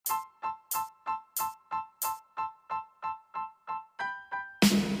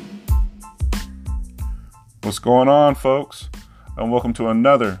What's going on, folks? And welcome to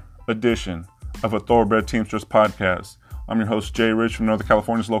another edition of a Thoroughbred Teamsters podcast. I'm your host, Jay Rich from Northern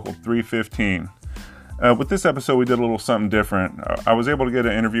California's Local 315. With this episode, we did a little something different. I was able to get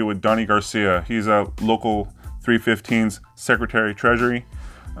an interview with Donnie Garcia. He's a Local 315's Secretary Treasury.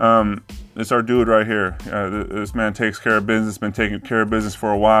 It's our dude right here. This man takes care of business, been taking care of business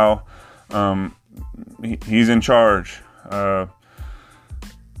for a while. He's in charge.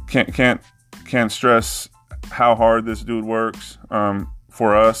 Can't stress how hard this dude works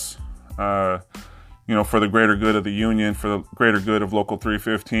for us, for the greater good of the union, for the greater good of Local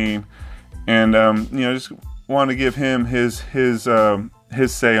 315. And, just want to give him his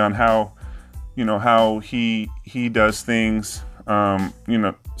say on how he does things,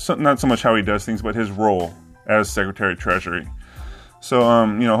 not so much how he does things, but his role as Secretary Treasury. So,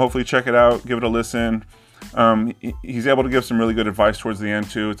 hopefully check it out, give it a listen. He's able to give some really good advice towards the end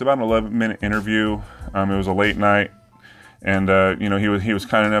too. It's about an 11-minute interview. It was a late night, and he was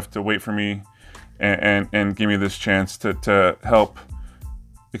kind enough to wait for me and give me this chance to help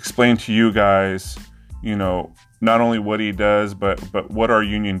explain to you guys, not only what he does, but what our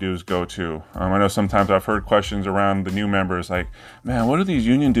union dues go to. I know sometimes I've heard questions around the new members like, man, what do these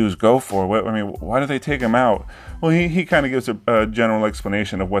union dues go for? Why do they take them out? Well, he kind of gives a general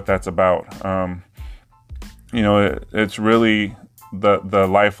explanation of what that's about. It's really the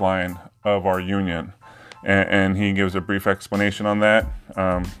lifeline of our union, and he gives a brief explanation on that.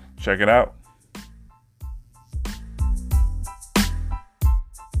 Check it out.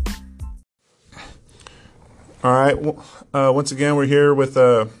 All right. Once again, we're here with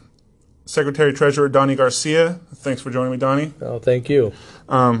Secretary Treasurer Donnie Garcia. Thanks for joining me, Donnie. Oh, thank you.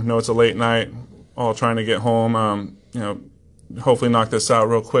 No, it's a late night. All trying to get home. Hopefully knock this out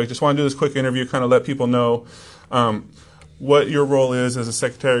real quick. Just want to do this quick interview, kind of let people know what your role is as a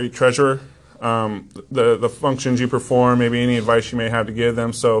Secretary Treasurer, the functions you perform, maybe any advice you may have to give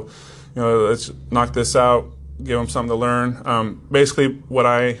them. So, let's knock this out. Give them something to learn. Basically, what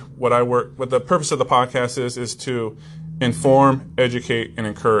the purpose of the podcast is to inform, educate, and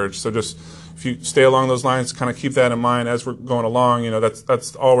encourage. So just if you stay along those lines, kind of keep that in mind as we're going along.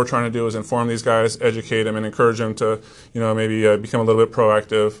 That's all we're trying to do is inform these guys, educate them, and encourage them to, maybe become a little bit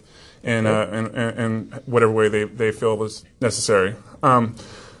proactive in whatever way they feel was necessary.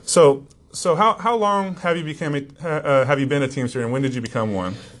 So how long have you been a Teamster, and when did you become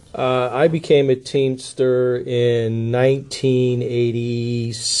one? I became a Teamster in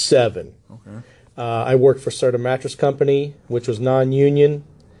 1987. Okay. I worked for Serta Mattress Company, which was non-union,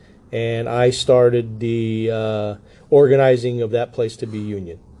 and I started the organizing of that place to be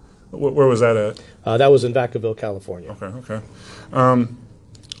union. Where was that at? That was in Vacaville, California. Okay.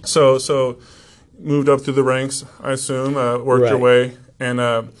 So moved up through the ranks, I assume, worked your way,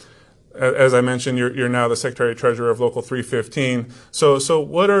 and as I mentioned, you're now the Secretary Treasurer of Local 315. So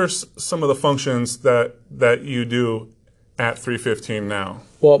what are some of the functions that you do at 315 now?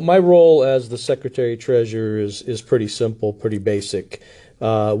 Well, my role as the Secretary Treasurer is pretty simple, pretty basic.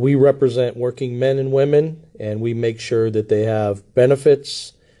 We represent working men and women, and we make sure that they have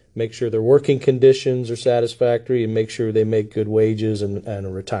benefits, make sure their working conditions are satisfactory, and make sure they make good wages and a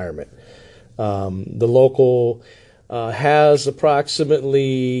retirement. The local has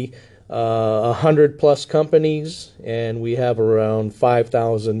approximately 100 plus companies, and we have around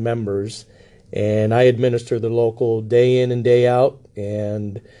 5,000 members, and I administer the local day in and day out,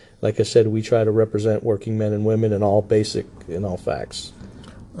 and like I said, we try to represent working men and women in all facts.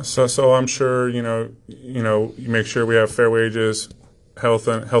 So I'm sure you make sure we have fair wages, health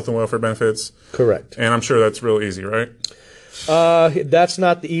and welfare benefits. Correct. And I'm sure that's real easy, right? That's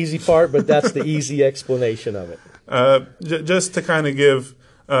not the easy part, but that's the easy explanation of it. Just to kind of give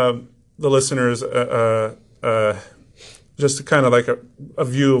the listeners just to kind of like a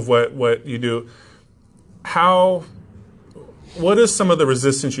view of what you do. What is some of the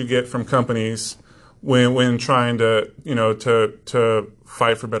resistance you get from companies when trying to to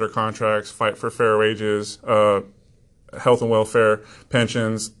fight for better contracts, fight for fair wages, health and welfare,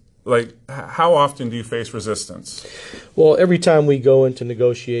 pensions? Like, how often do you face resistance? Well, every time we go into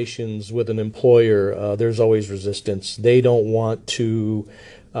negotiations with an employer, there's always resistance. They don't want to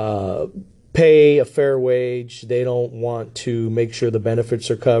pay a fair wage. They don't want to make sure the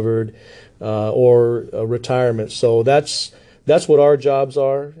benefits are covered or retirement. So that's what our jobs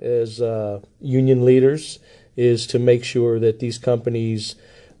are as union leaders, is to make sure that these companies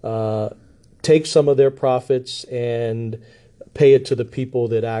take some of their profits and pay it to the people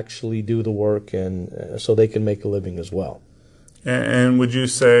that actually do the work, and so they can make a living as well. And would you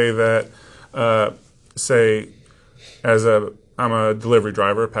say that, I'm a delivery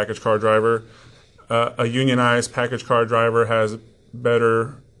driver, package car driver, a unionized package car driver has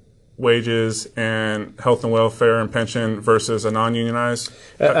better wages and health and welfare and pension versus a non-unionized?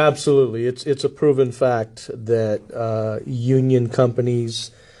 Absolutely. It's a proven fact that union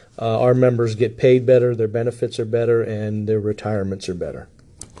companies, our members get paid better, their benefits are better, and their retirements are better.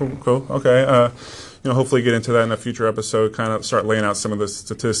 Cool. Okay. Hopefully get into that in a future episode, kind of start laying out some of the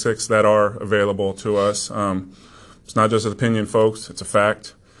statistics that are available to us. It's not just an opinion, folks. It's a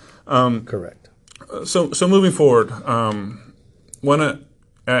fact. Correct. So moving forward,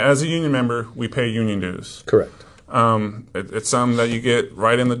 as a union member, we pay union dues. Correct. It's something that you get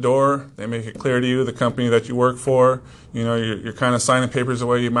right in the door. They make it clear to you, the company that you work for. You're kind of signing papers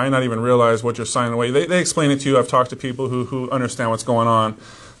away. You might not even realize what you're signing away. They explain it to you. I've talked to people who understand what's going on.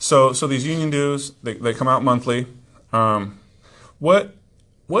 So these union dues, they come out monthly. What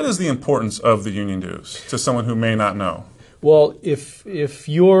is the importance of the union dues to someone who may not know? Well, if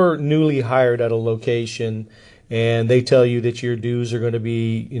you're newly hired at a location and they tell you that your dues are going to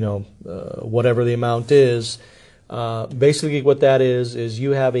be, whatever the amount is, basically what that is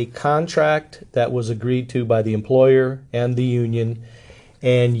you have a contract that was agreed to by the employer and the union,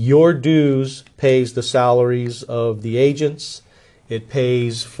 and your dues pays the salaries of the agents. It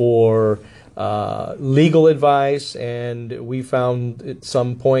pays for legal advice, and we found at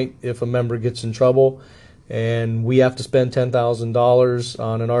some point if a member gets in trouble and we have to spend $10,000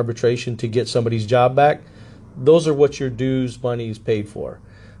 on an arbitration to get somebody's job back, those are what your dues money is paid for.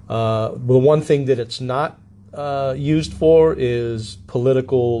 The one thing that it's not used for is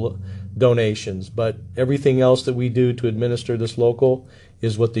political donations, but everything else that we do to administer this local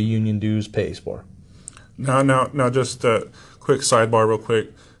is what the union dues pays for. Now, just a quick sidebar real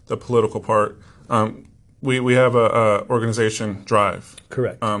quick, the political part. We have a organization, Drive.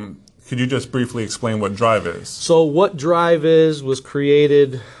 Correct. Could you just briefly explain what Drive is? So what Drive was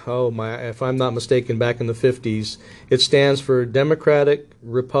created, if I'm not mistaken, back in the 50s. It stands for Democratic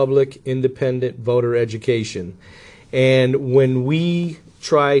Republic Independent Voter Education. And when we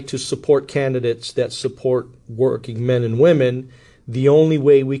try to support candidates that support working men and women, the only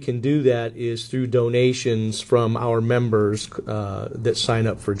way we can do that is through donations from our members that sign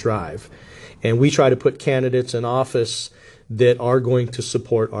up for Drive. And we try to put candidates in office that are going to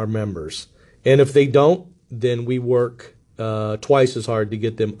support our members. And if they don't, then we work twice as hard to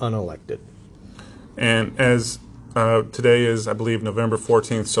get them unelected. And as today is, I believe, November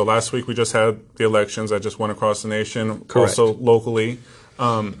 14th, so last week we just had the elections that just went across the nation, Correct. Also locally.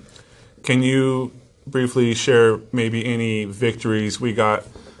 Can you briefly share maybe any victories we got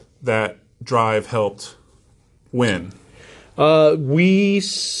that Drive helped win? We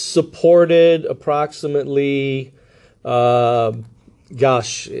supported approximately...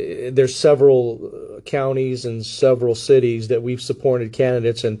 there's several counties and several cities that we've supported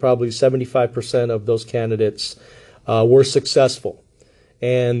candidates, and probably 75% of those candidates were successful.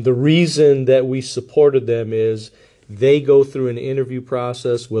 And the reason that we supported them is they go through an interview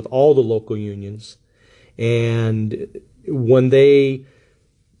process with all the local unions, and when they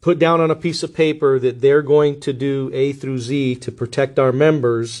put down on a piece of paper that they're going to do A through Z to protect our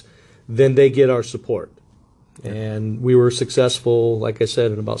members, then they get our support. And we were successful, like I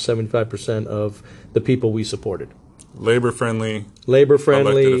said, in about 75% of the people we supported. Labor-friendly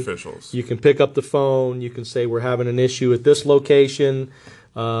elected officials. You can pick up the phone. You can say, we're having an issue at this location.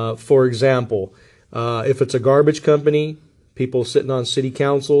 For example, if it's a garbage company, people sitting on city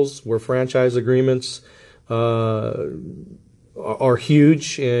councils where franchise agreements are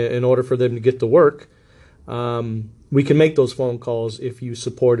huge in order for them to get to work, we can make those phone calls if you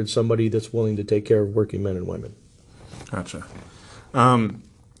supported somebody that's willing to take care of working men and women. Gotcha.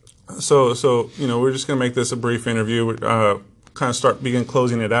 So we're just going to make this a brief interview. Kind of begin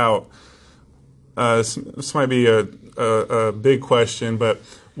closing it out. This might be a big question, but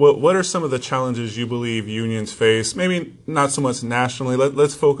what are some of the challenges you believe unions face? Maybe not so much nationally.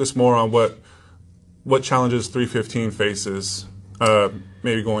 Let's focus more on what challenges 315 faces.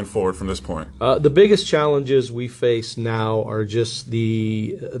 Maybe going forward from this point? The biggest challenges we face now are just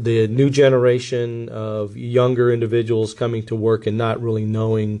the new generation of younger individuals coming to work and not really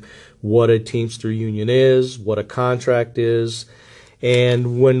knowing what a Teamster union is, what a contract is.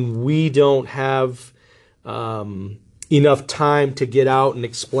 And when we don't have enough time to get out and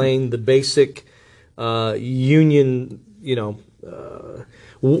explain the basic union,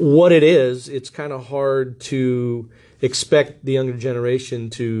 what it is, it's kind of hard to expect the younger generation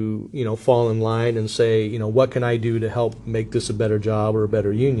to, fall in line and say, what can I do to help make this a better job or a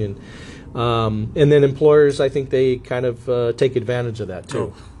better union? And then employers, I think they kind of take advantage of that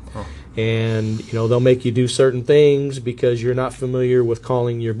too. And, they'll make you do certain things because you're not familiar with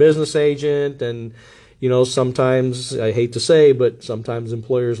calling your business agent. And, sometimes, I hate to say, but sometimes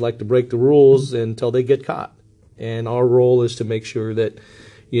employers like to break the rules until they get caught. And our role is to make sure that,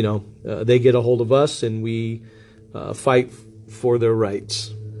 they get a hold of us and we fight for their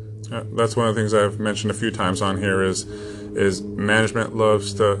rights. That's one of the things I've mentioned a few times on here is management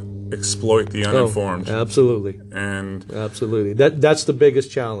loves to exploit the uninformed. Oh, absolutely. And absolutely. That's the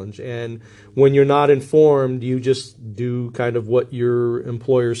biggest challenge. And when you're not informed, you just do kind of what your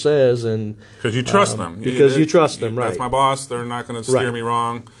employer says, and because you trust them. Because you trust them, right? That's my boss. They're not going to steer me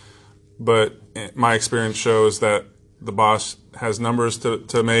wrong. But my experience shows that the boss has numbers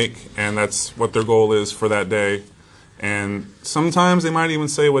to make, and that's what their goal is for that day. And sometimes they might even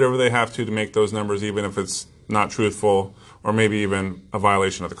say whatever they have to make those numbers, even if it's not truthful or maybe even a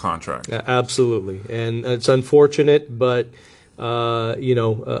violation of the contract. Absolutely. And it's unfortunate, but,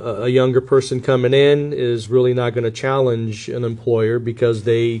 a younger person coming in is really not going to challenge an employer because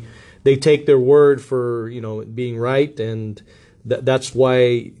they take their word for, being right. And that's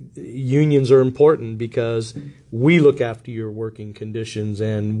why unions are important, because we look after your working conditions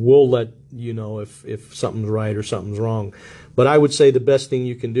and we'll let you know if something's right or something's wrong. But I would say the best thing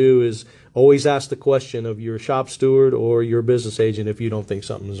you can do is always ask the question of your shop steward or your business agent if you don't think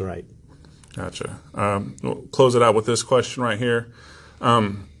something's right. Gotcha. We'll close it out with this question right here.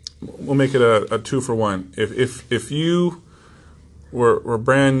 We'll make it a 2-for-1. If you were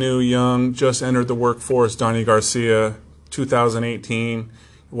brand new, young, just entered the workforce, Donnie Garcia, 2018,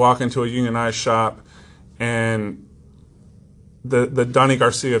 walk into a unionized shop, and the Donnie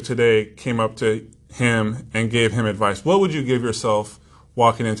Garcia of today came up to him and gave him advice, what would you give yourself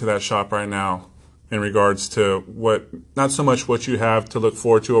walking into that shop right now in regards to not so much what you have to look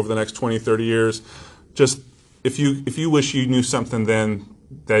forward to over the next 20, 30 years, just if you wish you knew something then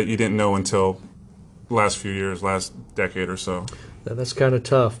that you didn't know until the last few years, last decade or so? That's kind of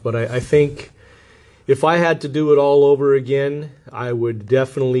tough, but I think if I had to do it all over again, I would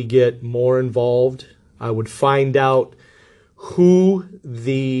definitely get more involved. I would find out who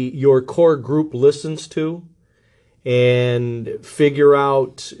your core group listens to and figure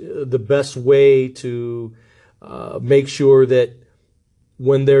out the best way to make sure that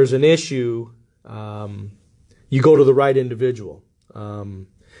when there's an issue, you go to the right individual.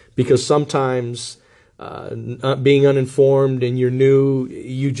 Because sometimes being uninformed and you're new,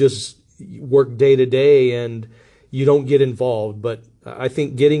 you just work day to day and you don't get involved. But I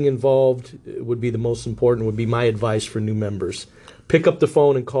think getting involved would be the most important, would be my advice for new members. Pick up the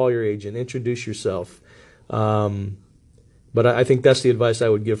phone and call your agent, introduce yourself. But I think that's the advice I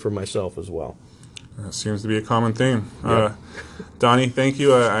would give for myself as well. That seems to be a common theme. Yeah. Donnie, thank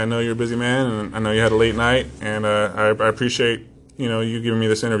you. I know you're a busy man, and I know you had a late night, and I appreciate you giving me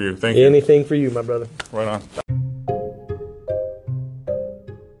this interview. Thank you. Anything for you, my brother. Right on.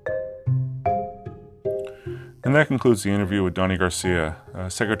 And that concludes the interview with Donnie Garcia,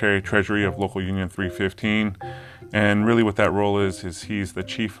 Secretary Treasury of Local Union 315. And really what that role is he's the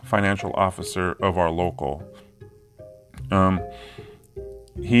Chief Financial Officer of our local.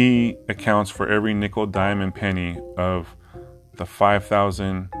 He accounts for every nickel, dime, and penny of the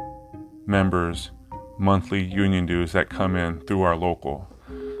 5,000 members' monthly union dues that come in through our local.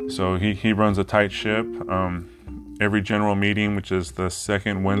 So he runs a tight ship. Every general meeting, which is the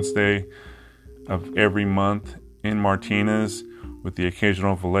second Wednesday of every month in Martinez, with the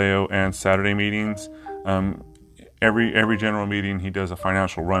occasional Vallejo and Saturday meetings. Every general meeting, he does a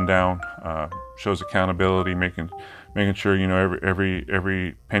financial rundown, shows accountability, making sure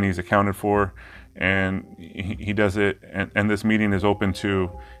every penny is accounted for, and he does it. And this meeting is open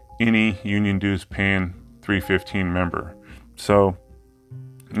to any union dues paying 315 member. So,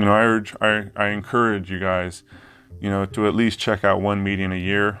 I encourage you guys, to at least check out one meeting a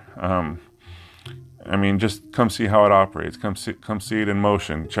year. Just come see how it operates. Come see it in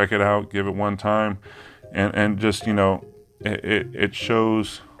motion. Check it out. Give it one time, and just it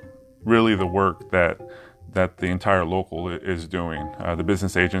shows really the work that the entire local is doing. The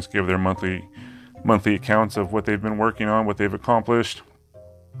business agents give their monthly accounts of what they've been working on, what they've accomplished,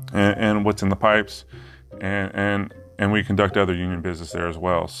 and what's in the pipes, and we conduct other union business there as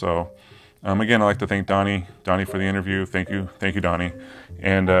well. So, again, I'd like to thank Donnie for the interview. Thank you, Donnie.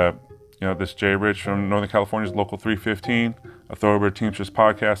 And this is Jay Rich from Northern California's Local 315, a Thoroughbred Teamsters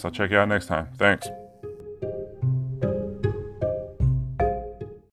podcast. I'll check you out next time. Thanks.